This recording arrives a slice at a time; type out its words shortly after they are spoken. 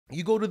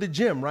You go to the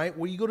gym, right?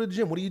 When you go to the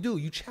gym, what do?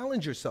 You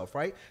challenge yourself,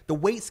 right? The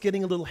weight's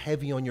getting a little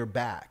heavy on your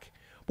back.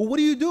 But what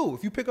do you do?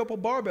 If you pick up a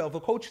barbell, if a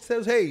coach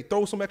says, hey,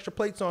 throw some extra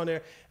plates on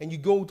there, and you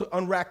go to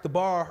unrack the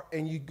bar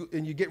and you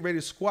get ready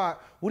to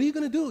squat, what are you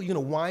gonna do? You're gonna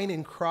whine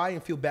and cry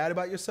and feel bad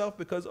about yourself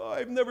because, oh,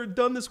 I've never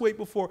done this weight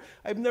before.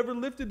 I've never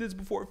lifted this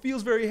before. It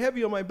feels very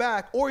heavy on my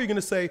back. Or you're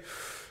gonna say,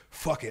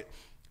 fuck it.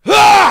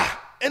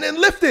 Ah! And then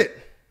lift it,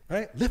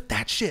 right? Lift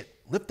that shit.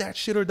 Lift that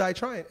shit or die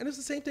trying. And it's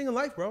the same thing in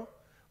life, bro.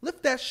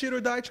 Lift that shit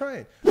or die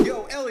trying.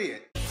 Yo,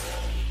 Elliott.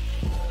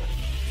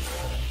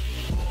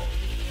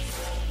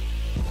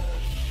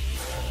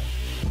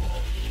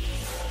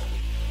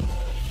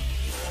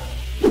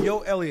 Yo,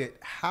 Elliott,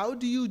 how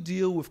do you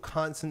deal with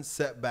constant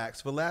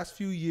setbacks? For the last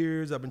few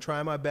years, I've been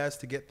trying my best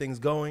to get things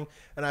going,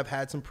 and I've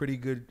had some pretty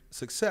good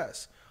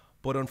success.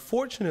 But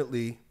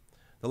unfortunately,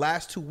 the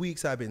last 2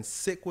 weeks, I've been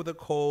sick with a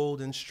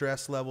cold, and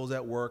stress levels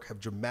at work have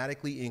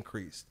dramatically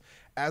increased.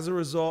 As a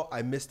result,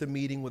 I missed a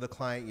meeting with a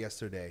client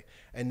yesterday,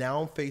 and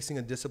now I'm facing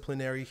a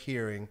disciplinary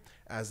hearing,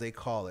 as they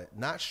call it.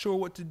 Not sure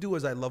what to do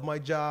as I love my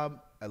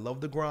job, I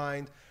love the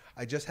grind.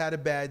 I just had a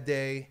bad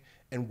day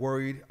and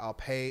worried I'll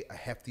pay a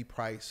hefty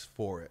price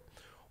for it.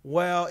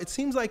 Well, it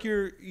seems like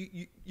you're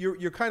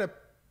kind of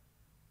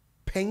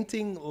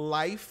painting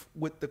life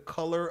with the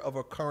color of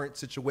a current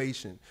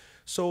situation.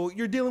 So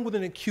you're dealing with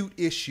an acute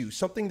issue,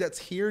 something that's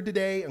here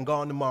today and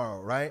gone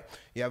tomorrow, right?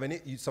 You have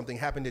something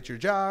happened at your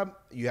job.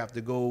 You have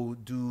to go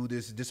do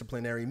this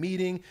disciplinary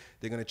meeting.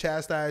 They're going to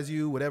chastise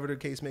you, whatever the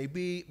case may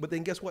be. But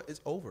then guess what?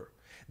 It's over.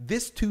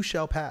 This too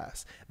shall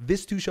pass.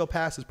 This too shall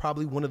pass is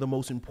probably one of the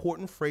most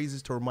important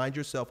phrases to remind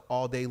yourself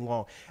all day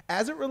long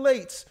as it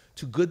relates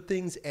to good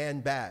things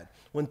and bad.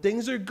 When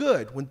things are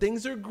good, when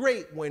things are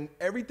great, when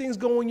everything's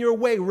going your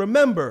way,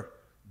 remember,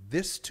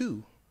 this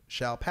too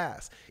shall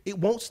pass. It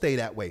won't stay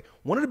that way.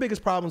 One of the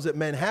biggest problems that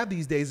men have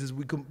these days is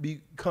we can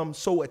become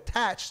so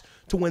attached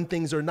to when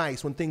things are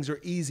nice, when things are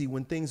easy,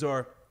 when things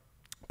are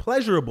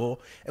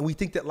pleasurable, and we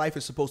think that life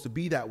is supposed to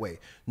be that way.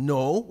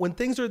 No, when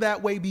things are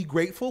that way, be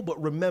grateful,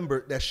 but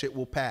remember that shit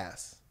will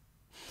pass.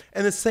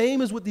 And the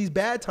same is with these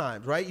bad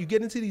times, right? You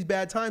get into these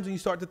bad times and you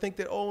start to think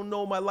that, oh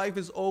no, my life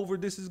is over.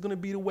 This is going to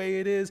be the way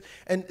it is.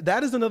 And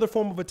that is another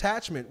form of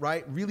attachment,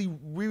 right? Really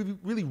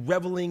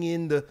reveling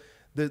in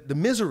the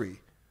misery,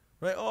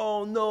 right?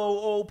 Oh no,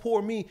 oh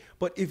poor me.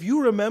 But if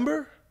you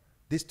remember,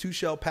 this too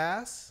shall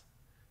pass,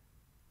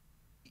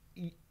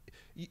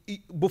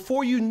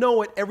 before you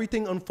know it,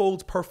 everything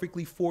unfolds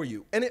perfectly for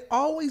you. And it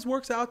always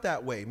works out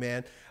that way,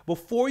 man.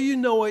 Before you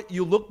know it,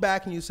 you look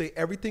back and you say,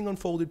 everything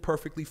unfolded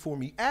perfectly for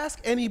me. Ask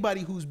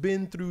anybody who's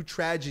been through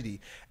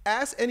tragedy.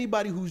 Ask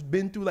anybody who's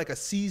been through like a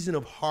season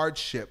of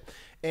hardship.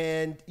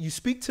 And you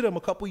speak to them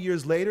a couple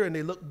years later and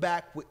they look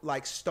back with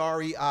like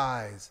starry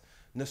eyes,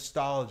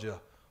 nostalgia.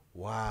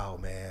 Wow,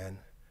 man,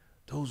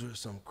 those are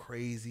some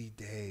crazy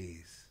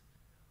days.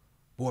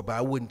 Boy, but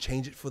I wouldn't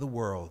change it for the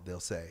world, they'll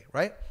say,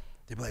 right?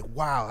 They'd be like,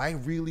 wow, I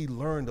really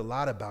learned a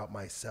lot about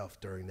myself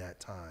during that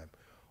time.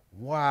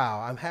 Wow,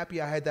 I'm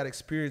happy I had that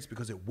experience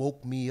because it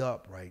woke me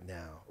up right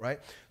now, right?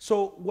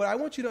 So what I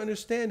want you to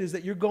understand is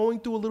that you're going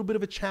through a little bit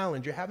of a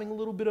challenge. You're having a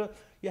little bit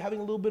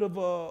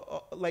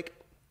of like,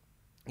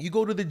 you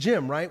go to the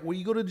gym, right? When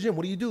you go to the gym,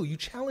 what do? You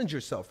challenge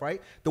yourself,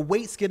 right? The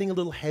weight's getting a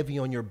little heavy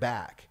on your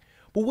back.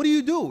 But what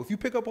do? If you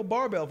pick up a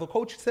barbell, if a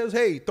coach says,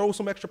 hey, throw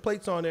some extra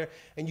plates on there,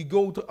 and you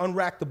go to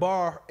unrack the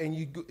bar and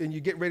you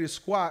get ready to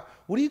squat,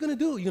 what are you going to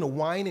do? You're going to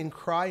whine and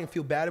cry and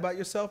feel bad about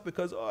yourself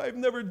because, oh, I've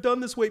never done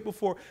this weight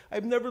before.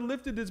 I've never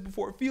lifted this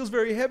before. It feels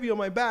very heavy on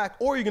my back.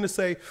 Or you're going to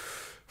say,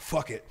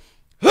 fuck it.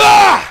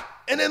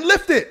 Ah! And then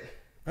lift it,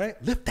 right?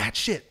 Lift that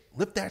shit.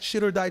 Lift that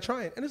shit or die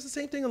trying. And it's the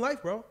same thing in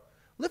life, bro.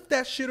 Lift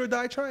that shit or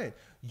die trying.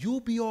 You'll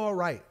be all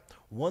right.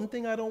 One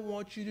thing I don't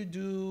want you to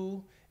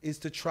do is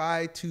to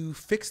try to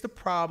fix the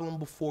problem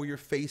before you're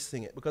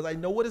facing it. Because I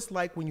know what it's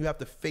like when you have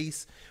to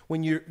face,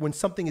 when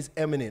something is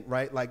imminent,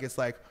 right? Like it's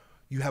like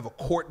you have a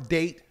court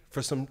date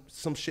for some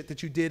shit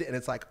that you did and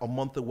it's like a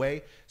month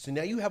away. So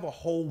now you have a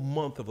whole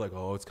month of like,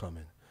 oh, it's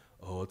coming.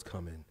 Oh, it's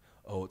coming.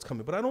 Oh, it's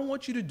coming. But I don't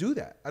want you to do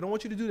that. I don't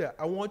want you to do that.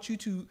 I want you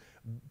to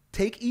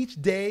take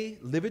each day,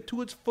 live it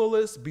to its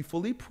fullest, be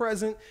fully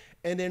present.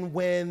 And then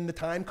when the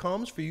time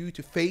comes for you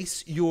to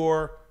face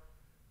your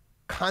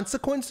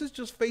consequences,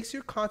 just face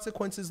your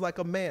consequences like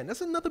a man. That's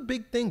another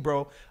big thing,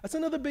 bro. That's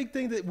another big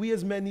thing that we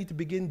as men need to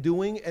begin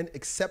doing and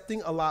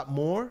accepting a lot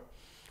more,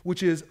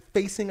 which is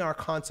facing our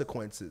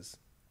consequences.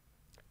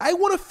 I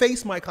want to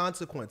face my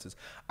consequences.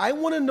 I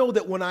want to know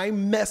that when I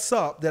mess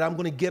up that I'm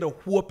going to get a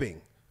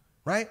whooping,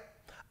 right?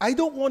 I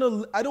don't want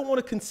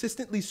to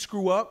consistently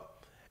screw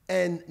up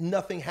and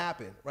nothing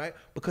happen, right?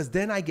 Because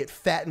then I get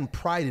fat and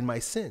pride in my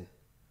sin.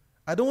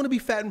 I don't want to be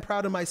fat and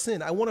proud in my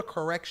sin. I want a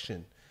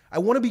correction. I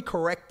want to be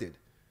corrected.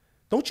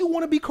 Don't you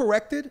want to be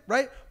corrected,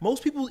 right?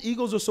 Most people's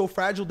egos are so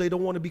fragile they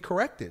don't want to be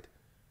corrected.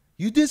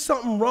 You did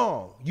something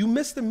wrong. You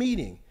missed a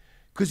meeting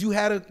because you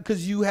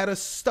had a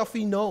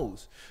stuffy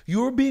nose.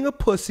 You were being a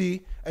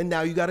pussy and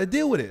now you got to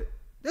deal with it.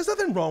 There's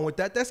nothing wrong with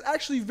that. That's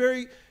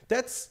actually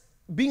that's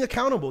being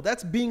accountable.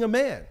 That's being a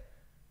man.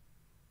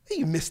 Hey,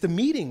 you missed a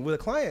meeting with a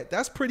client.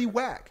 That's pretty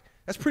whack.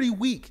 That's pretty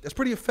weak. That's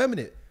pretty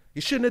effeminate.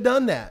 You shouldn't have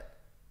done that.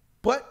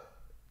 But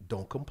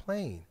don't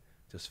complain.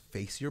 Just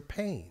face your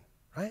pain,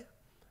 right?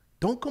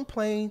 Don't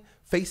complain.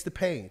 Face the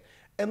pain.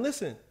 And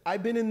listen,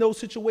 I've been in those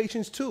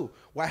situations too,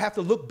 where I have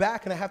to look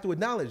back and I have to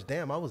acknowledge,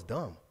 damn, I was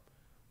dumb.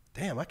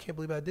 Damn, I can't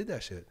believe I did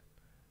that shit.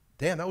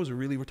 Damn, that was a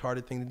really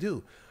retarded thing to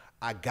do.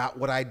 I got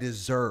what I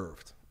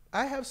deserved.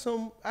 I have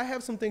some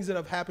things that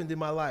have happened in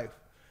my life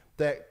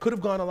that could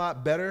have gone a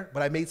lot better,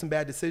 but I made some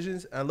bad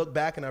decisions. And I look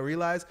back and I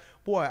realize,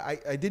 boy,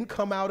 I didn't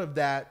come out of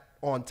that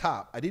on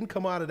top. I didn't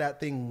come out of that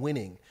thing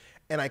winning.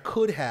 And I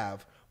could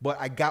have, but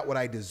I got what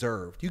I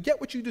deserved. You get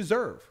what you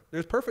deserve.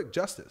 There's perfect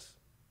justice,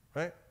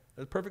 right?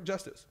 There's perfect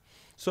justice.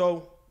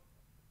 So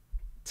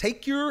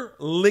take your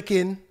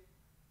licking,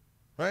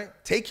 right?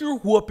 Take your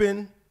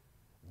whooping,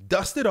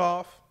 dust it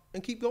off,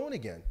 and keep going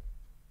again.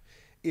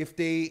 If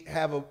they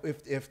have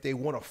if they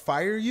want to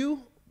fire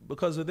you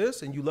because of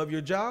this and you love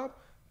your job,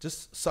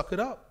 just suck it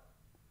up,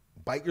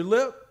 bite your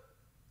lip,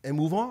 and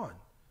move on.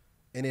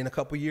 And in a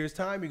couple years'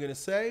 time, you're gonna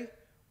say,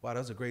 wow, that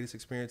was the greatest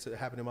experience that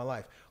happened in my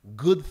life.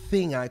 Good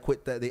thing I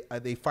quit that,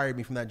 they fired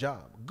me from that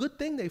job. Good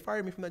thing they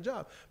fired me from that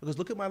job, because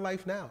look at my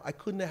life now. I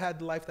couldn't have had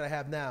the life that I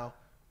have now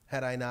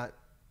had I not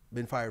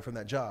been fired from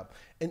that job.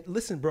 And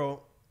listen,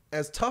 bro,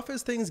 as tough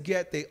as things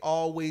get, they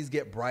always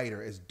get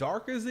brighter. As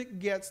dark as it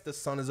gets, the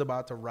sun is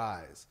about to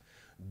rise.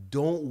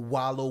 Don't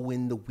wallow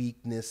in the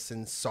weakness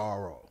and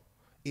sorrow.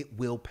 It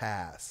will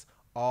pass.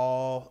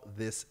 All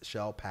this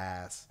shall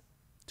pass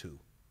too.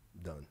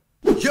 Done.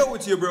 Yo,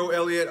 it's your bro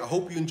Elliott. I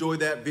hope you enjoyed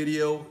that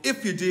video.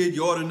 If you did,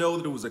 you ought to know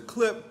that it was a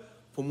clip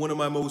from one of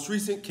my most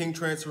recent King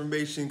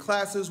Transformation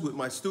classes with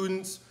my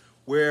students,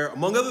 where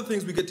among other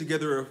things, we get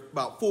together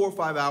about 4 or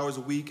 5 hours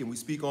a week and we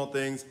speak on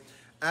things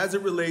as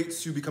it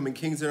relates to becoming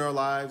kings in our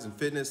lives in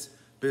fitness,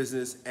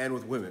 business, and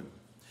with women.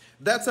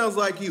 If that sounds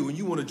like you and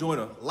you want to join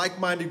a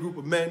like-minded group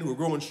of men who are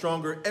growing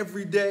stronger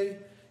every day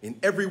in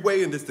every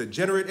way in this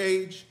degenerate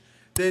age,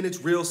 then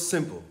it's real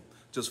simple.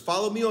 Just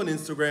follow me on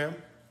Instagram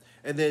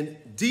and then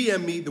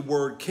DM me the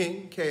word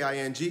King,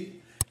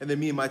 K-I-N-G, and then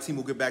me and my team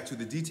will get back to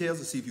the details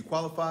to see if you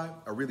qualify.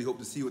 I really hope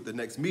to see you at the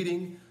next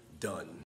meeting. Done.